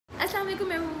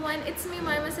Assalamualaikum everyone, it's me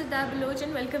Omaima Sardar Baloch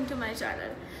and welcome to my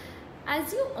channel.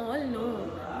 As you all know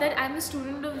that I'm a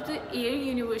student of the Air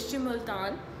University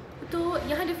Multan. तो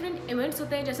यहाँ different events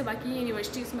होते हैं जैसे बाकी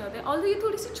universities में होते हैं. ऑल्दो ये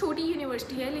थोड़ी सी छोटी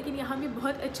यूनिवर्सिटी है लेकिन यहाँ भी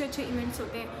बहुत अच्छे इवेंट्स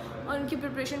होते हैं और उनकी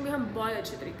प्रिपरेशन भी हम बहुत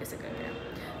अच्छे तरीके से करते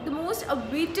हैं. The most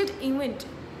awaited event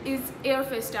is air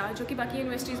Festa, जो कि बाकी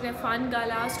यूनिवर्सिटीज़ में फ़न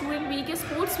गाला, स्टूडेंट वीक या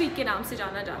स्पोर्ट्स वीक के नाम से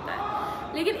जाना जाता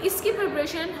है. लेकिन इसकी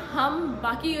प्रिपरेशन हम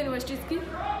बाकी यूनिवर्सिटीज़ की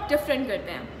डिफरेंट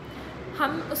करते हैं.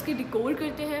 हम उसकी डिकोर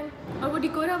करते हैं और वो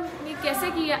डिकोर हमने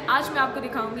कैसे की है आज मैं आपको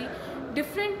दिखाऊंगी.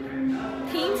 डिफरेंट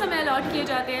थीम्स हमें अलॉट किए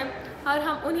जाते हैं और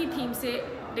हम उन्हीं थीम से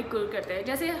डिकोर करते हैं.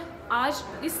 जैसे आज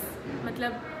इस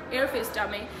एयर फेस्टा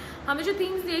में हमें जो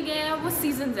थीम्स दिए गए हैं वो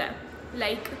सीजन्स हैं,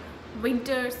 like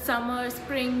winter, summer,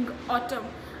 spring, autumn.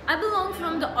 I belong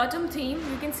from the autumn theme.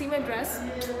 You can see my dress.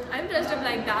 I'm dressed up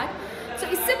like that. So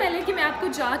इससे पहले कि मैं आपको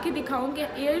जाके दिखाऊँ कि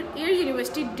एयर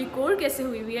यूनिवर्सिटी डिकोर कैसे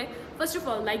हुई है, first of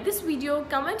all, like this video,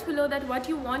 comment below that what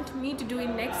you want me to do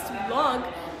in next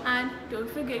vlog, and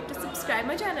don't forget to subscribe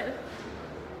my channel.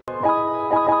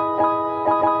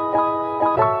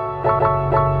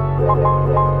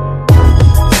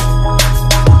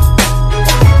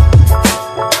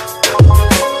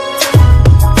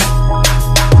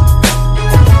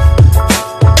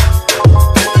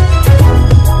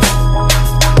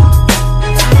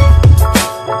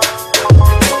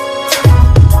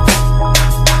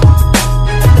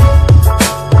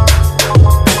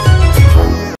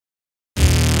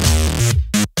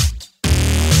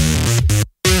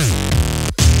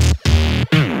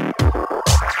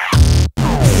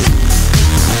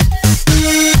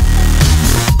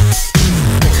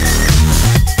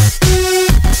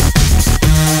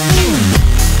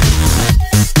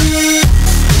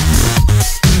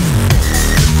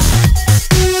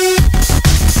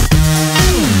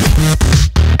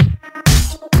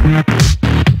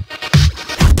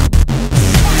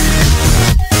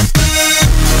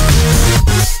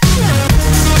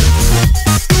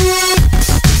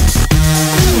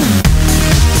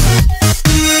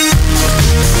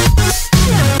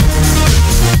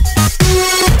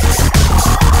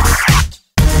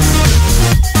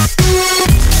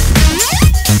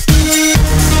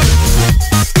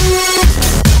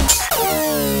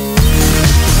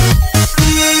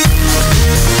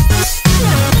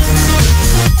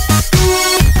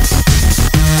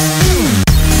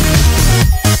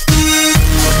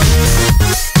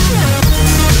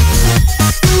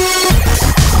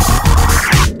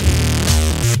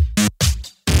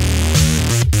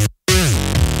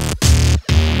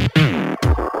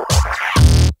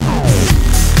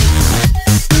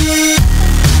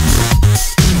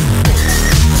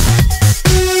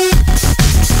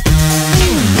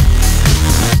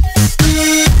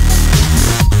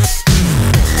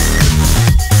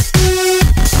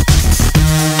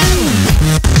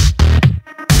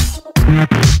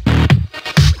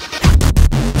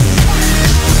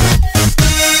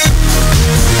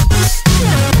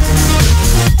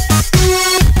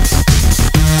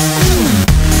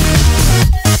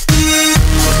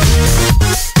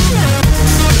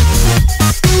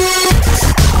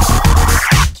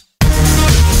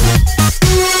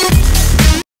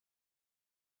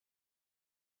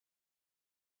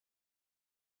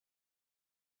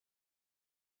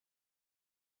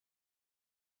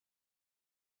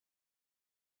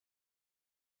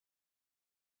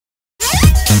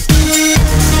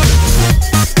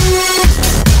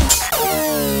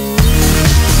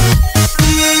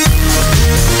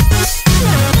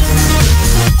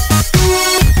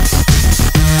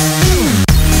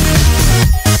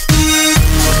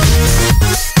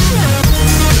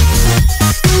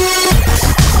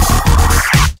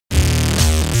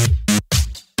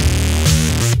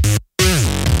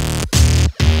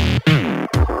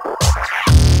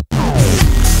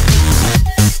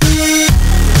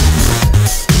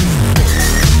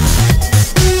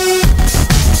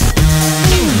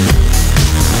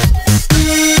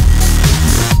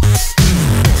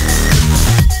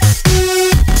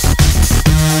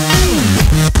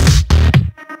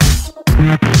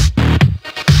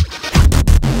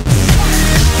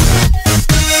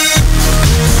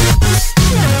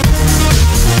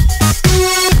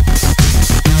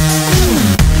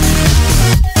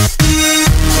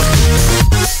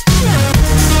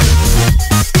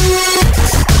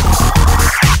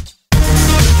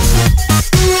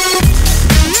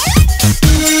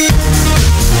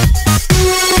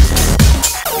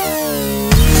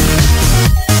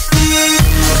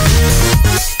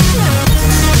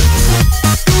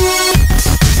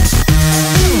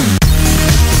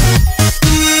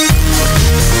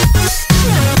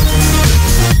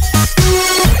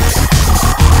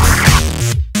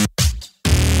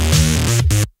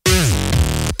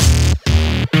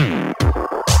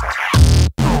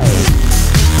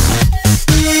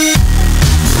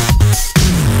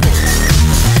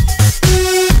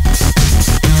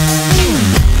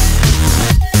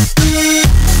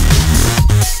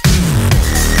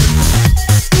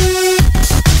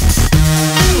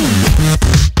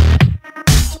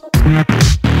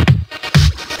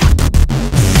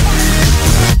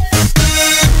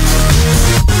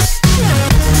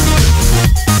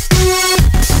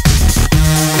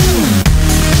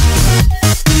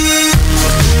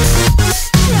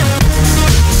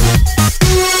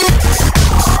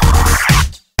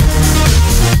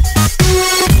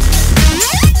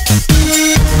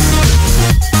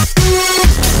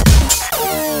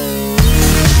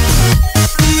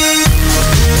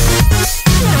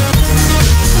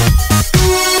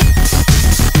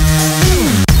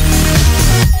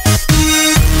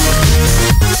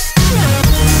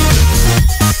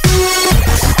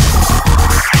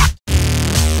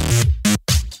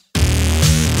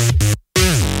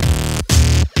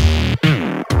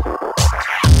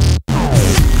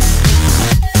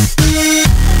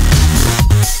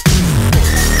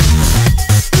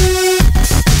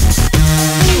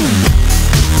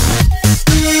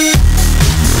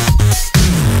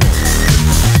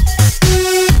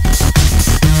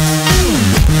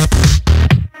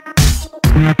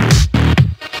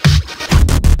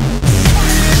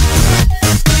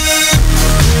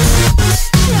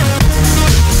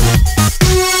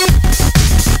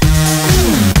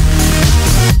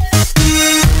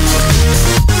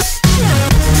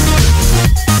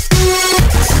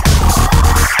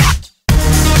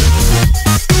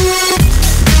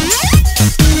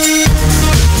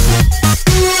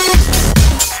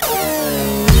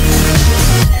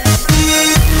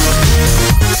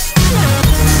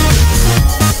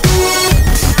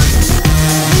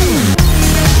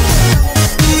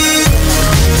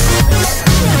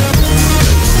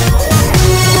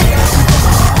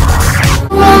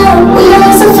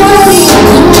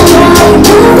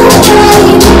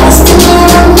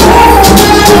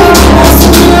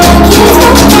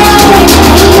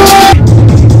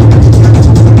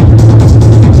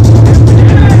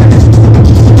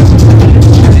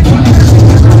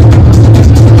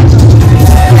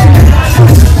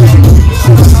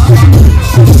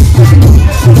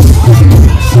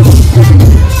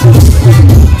 Que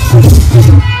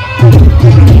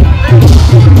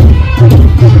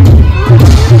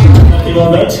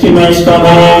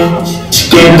magicamente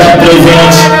quem tá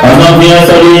presente, a novinha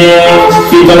saliente,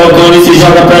 fica loucona e se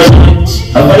joga pra gente.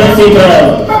 Aparece pra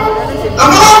ela.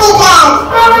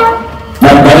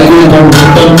 Agora que o bom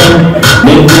tam tam,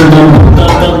 vem com o bom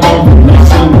tam tam tam,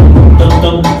 mexe o bom tam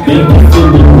tam, vem com o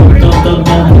bom tam tam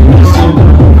tam, mexe o bom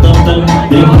tam tam,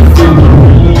 vem com o bom.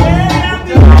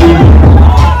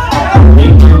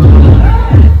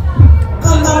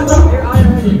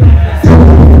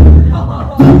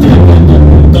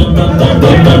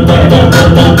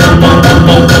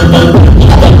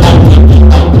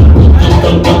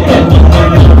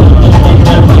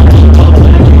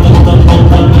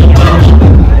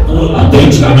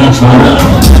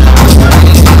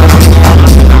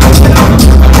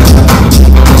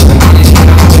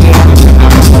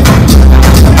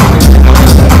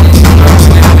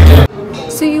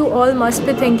 So you all must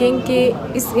be thinking कि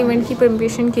इस event की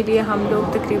preparation के लिए हम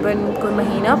लोग तकरीबन कोई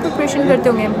महीना प्रिपरेशन करते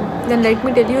होंगे. Then let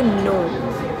me tell you no,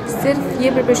 सिर्फ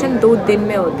ये प्रिपरेशन 2 दिन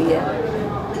में होती है.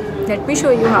 Let me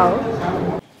show you how.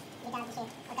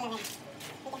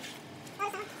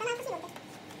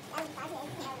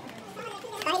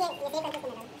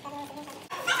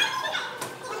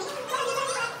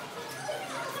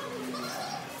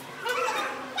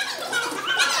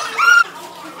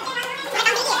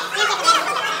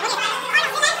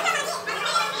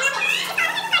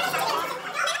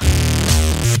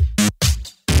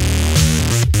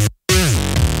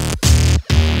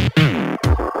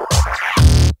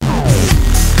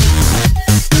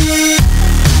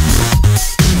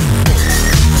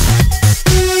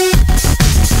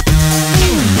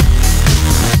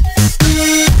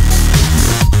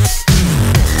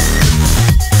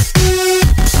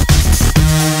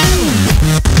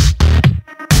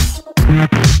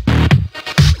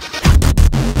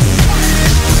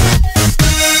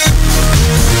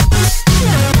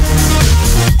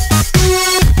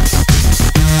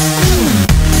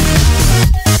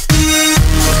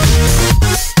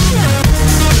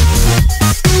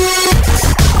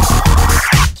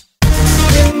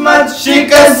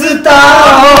 शिकस्ता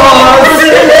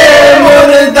हौसले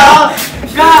मुर्दा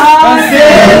कहाँ से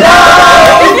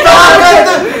लाऊं ताकत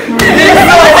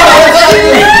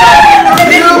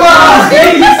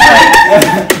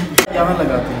यहाँ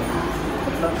लगाते हैं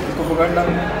इसको पकड़ना,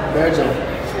 बैठ जाओ.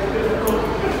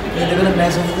 ये देखो ना, मैं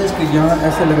सोचता इसको यहाँ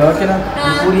ऐसे लगा के ना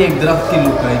पूरी एक दरख्त की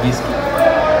लुक आएगी इसकी.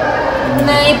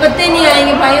 नहीं, पत्ते नहीं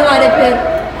आएंगे भाई हमारे, फिर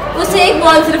उससे एक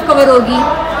बॉल सिर्फ कवर होगी.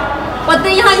 पत्ते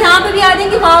यहाँ पे भी आ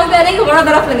जाएंगे, वहाँ भी आ जाएंगे, बड़ा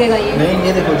दरख्त लगेगा ये. नहीं,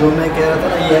 ये देखो जो मैं कह रहा था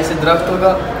ना, ये ऐसे दरख्त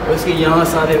होगा और इसके यहाँ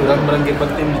सारे रंग बिरंगे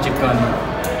पत्ते मुझे चिपकाने हैं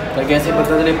ताकि ऐसे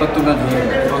पता चले पत्तों का ढेर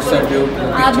है. उस साइड पे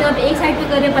आप जब एक साइड पे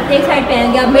कर रहे हैं, पत्ते एक साइड पे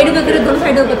आएंगे. आप मेड पे करें, दोनों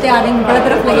साइड पे पत्ते आ जाएंगे, बड़ा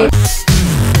दरख्त लगेगा.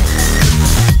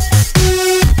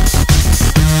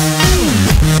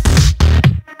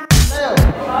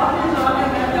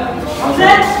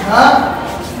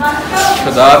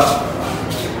 सरदार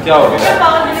क्या हो गया?